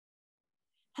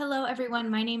Hello, everyone.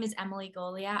 My name is Emily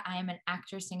Golia. I am an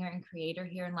actor, singer, and creator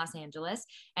here in Los Angeles,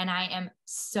 and I am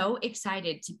so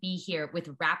excited to be here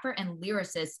with rapper and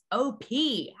lyricist OP.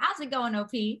 How's it going,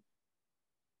 OP?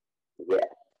 Yeah,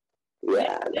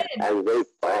 I'm very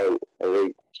fine.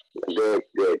 I'm very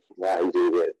good. Yeah, I'm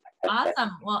doing good.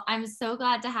 Awesome. Well, I'm so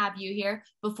glad to have you here.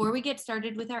 Before we get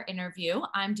started with our interview,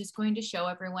 I'm just going to show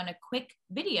everyone a quick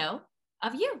video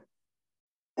of you.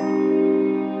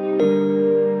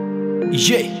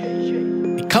 Yeah,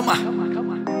 come on.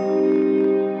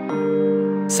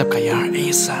 सबका यार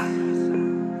ऐसा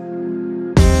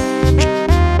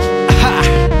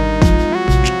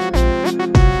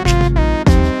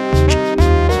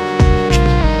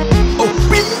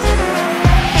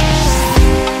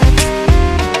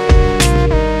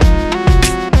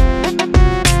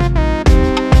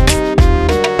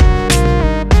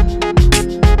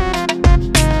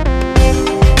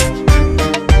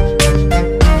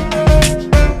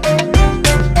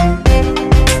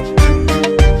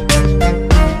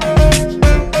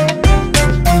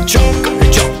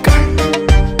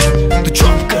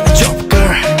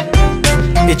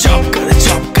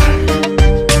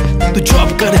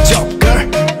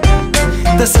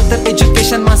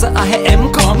education माझं आहे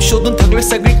M.Com शोधून थकले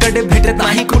सगळीकडे भेटत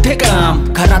नाही कुठे काम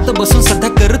घरात बसून सध्या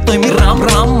करतोय मी राम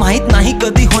राम माहित नाही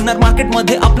कधी होणार मार्केट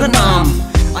मध्ये आपलं नाम.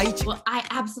 Well, I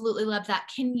absolutely love that.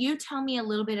 Can you tell me a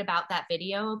little bit about that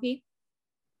video, OP?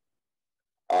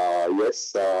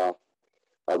 Yes.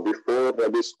 Before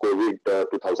this COVID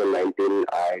 2019,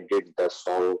 I did the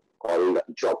song called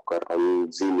Joker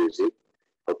on Z Music.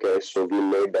 Okay, so we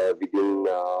made within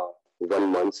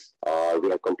 1 month. We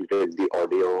have completed the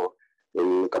audio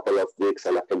in a couple of weeks,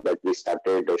 and after that we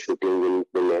started shooting in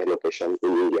Pune location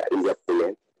in India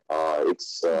Pune.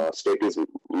 Its state is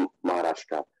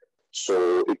Maharashtra. So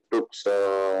it took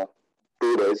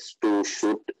 2 days to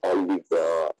shoot all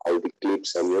the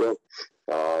clips and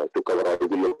to cover all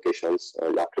the locations.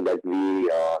 And after that we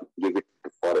give it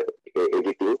for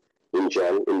editing in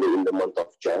Jan in the month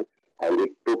of Jan. And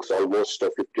it took almost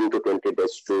 15 to 20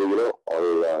 days to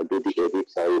all do the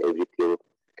edits and everything,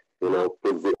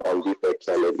 put all the effects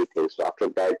and everything. So after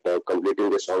that, completing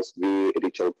the songs, we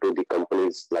reach out to the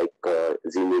companies like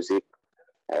Z Music,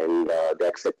 and they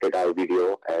accepted our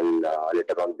video, and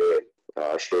later on they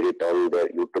share it on their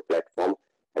YouTube platform.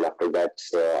 And after that,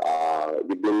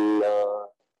 within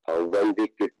 1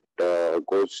 week, it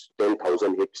goes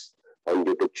 10,000 hits on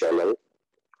YouTube channel.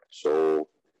 So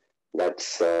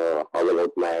that's all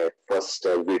about my first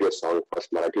video song, first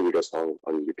Marathi video song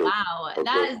on YouTube. Wow,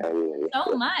 that is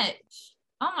so much.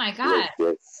 Oh my God.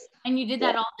 Yes. And you did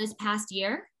that all this past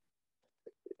year?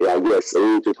 Yeah, yes,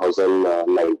 in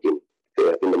 2019,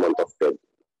 in the month of February.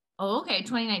 Oh, okay,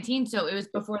 2019. So it was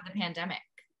before the pandemic.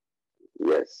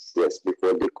 Yes,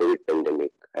 before the COVID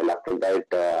pandemic. And after that,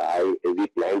 we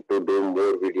planned to do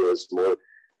more videos, more,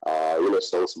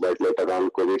 songs, but later on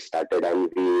COVID started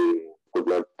and we could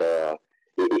not,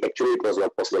 actually it was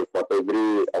not possible for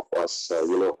every of us,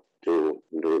 to do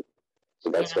it. So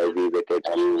that's why we waited,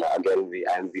 and again we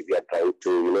are trying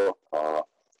to,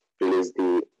 release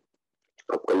the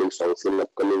upcoming songs in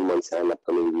upcoming months and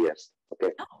upcoming years.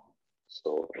 Okay. Oh.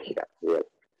 So yeah.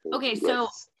 Okay,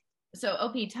 yes. so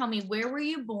OP, tell me, where were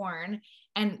you born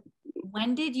and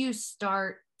when did you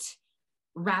start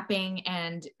rapping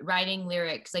and writing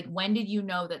lyrics? Like, when did you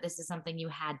know that this is something you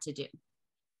had to do?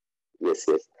 Yes.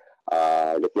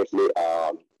 Definitely.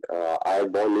 I was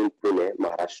born in Pune,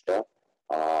 Maharashtra,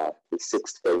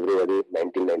 6th February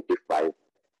 1995.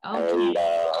 Okay.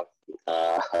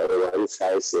 And once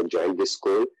I joined the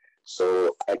school,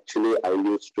 so actually I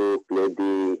used to play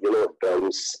the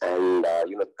drums and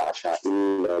tasha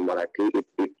in Marathi.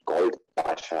 It called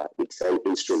tasha. It's an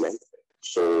instrument.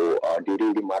 So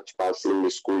during the march past in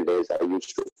the school days, I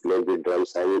used to play the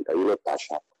drums and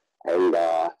tasha. And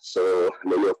so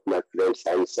many of my friends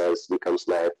and sirs becomes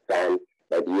my fan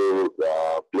that you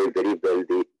play very well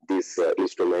these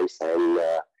instruments and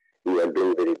you are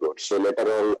doing very good. So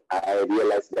later on, I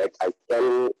realized that I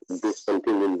can do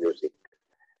something in music.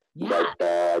 Yeah.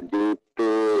 But due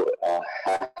to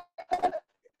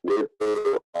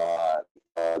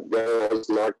there was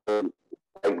not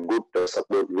quite good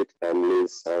support with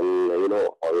families and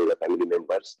all the family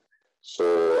members.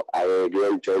 So I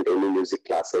didn't join any music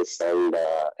classes and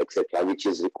etc., which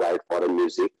is required for a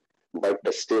music. But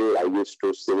still, I used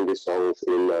to sing the songs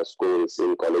in schools,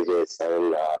 in colleges,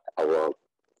 and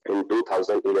in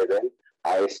 2011,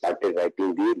 I started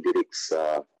writing the lyrics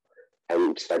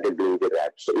and started doing the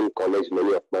rap. So in college,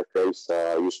 many of my friends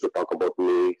used to talk about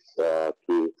me.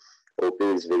 OP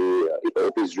is doing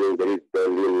very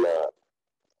well in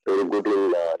very good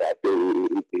in rapping.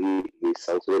 He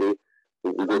songs, very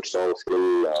good songs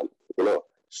in,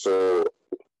 so,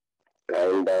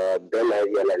 and then I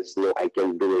realized, no, I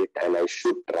can do it, and I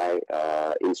should try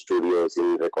in studios,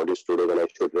 in recording studios, and I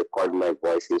should record my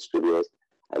voice in studios.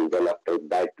 And then after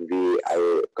that,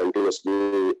 I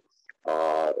continuously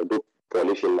do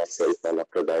polishing myself, and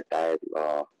after that, I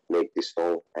make this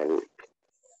song. And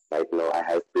right now, I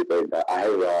have prepared. I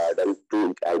have done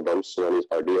 2 albums. One is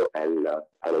audio, and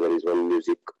another is one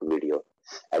music video.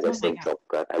 As I Oh my said, God. Job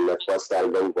Kar. And my first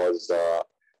album was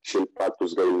Shilpa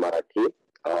Tuzga in Marathi,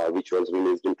 which was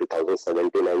released in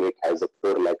 2017, and it has a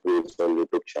 4 lakh views on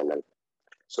YouTube channel.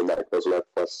 So that was my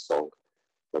first song.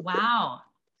 Okay. Wow.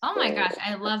 Oh my So, gosh,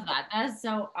 I love that. That is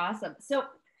so awesome. So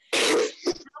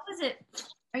how was it?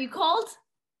 Are you cold?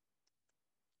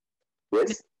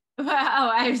 yes. Oh,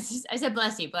 I said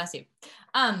bless you, bless you.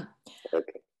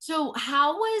 Okay. So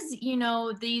how was,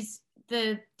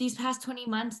 these past 20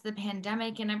 months, the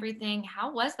pandemic and everything,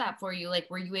 how was that for you? Like,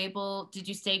 did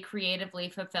you stay creatively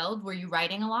fulfilled? Were you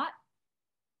writing a lot?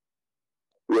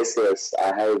 Yes.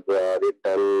 I have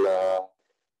written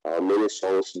many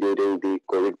songs during the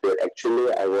COVID period.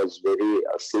 Actually, I was very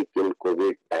sick in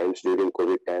COVID times. During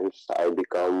COVID times,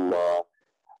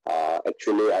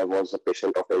 actually, I was a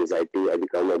patient of anxiety. I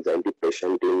became an anxiety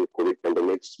patient in COVID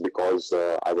pandemics because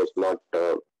I was not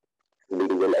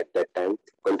doing well at that time.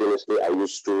 Continuously, I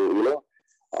used to,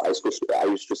 I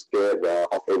used to scare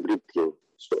of everything.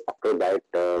 So after that,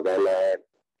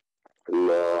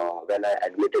 when I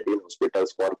admitted in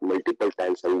hospitals for multiple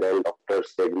times, and then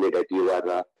doctors said me that you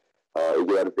are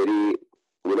very,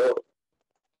 you know,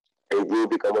 and you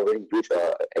become a very huge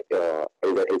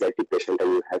anxiety patient,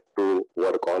 and you have to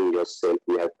work on yourself.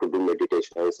 You have to do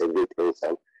meditations, everything,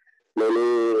 and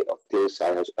many of things.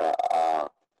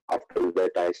 After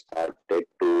that, I started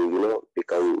to,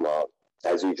 become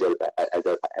as usual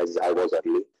as I was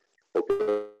early.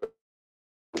 Okay,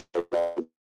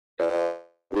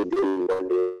 within 1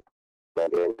 day,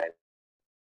 again,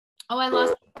 Oh, I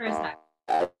lost you for a sec.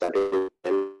 I started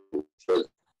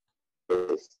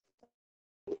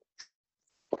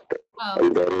Oh,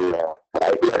 and then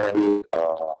right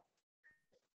now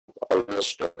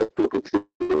almost 2 to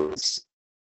 3 months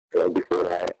before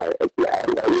I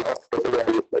planned. I'm not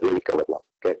totally recovered now.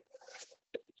 Okay.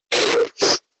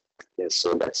 Yes,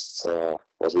 so that's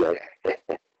was my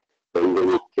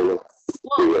pandemic, well,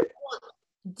 period.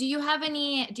 do you have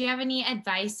any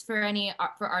advice for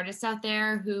for artists out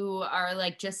there who are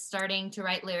like just starting to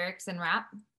write lyrics and rap?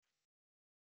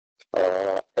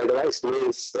 Advice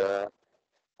means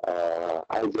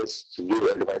I just give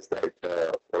advice that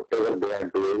whatever they are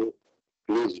doing,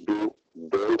 please do.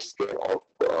 Don't scare of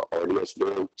audience.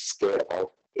 Don't scare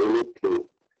of anything.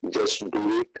 Just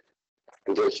do it.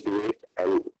 Just do it,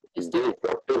 and Just do do it.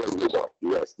 whatever you want.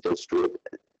 Yes, just do it.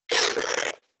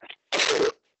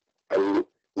 And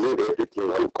leave everything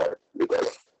on God,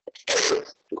 because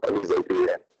God is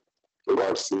everywhere.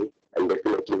 God see, and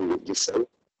definitely will listen,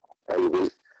 and will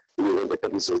give a better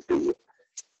result to you.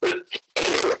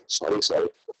 Sorry.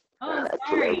 Oh, Actually, I'm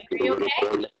sorry. Are you feeling very okay?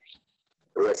 cold.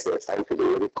 Yes, I'm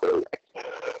feeling very cold.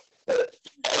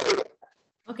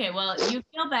 Okay, well, you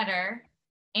feel better.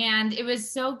 And it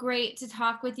was so great to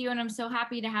talk with you. And I'm so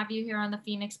happy to have you here on the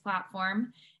FENIX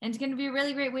platform. And it's going to be a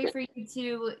really great way for you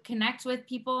to connect with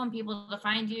people and people to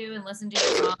find you and listen to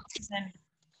your songs.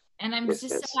 And I'm just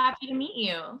so Yes. happy to meet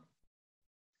you.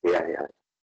 Yeah.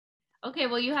 Okay,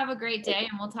 well, you have a great day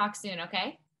and we'll talk soon,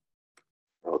 okay?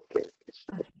 Okay.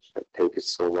 Thank you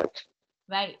so much.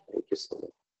 Bye.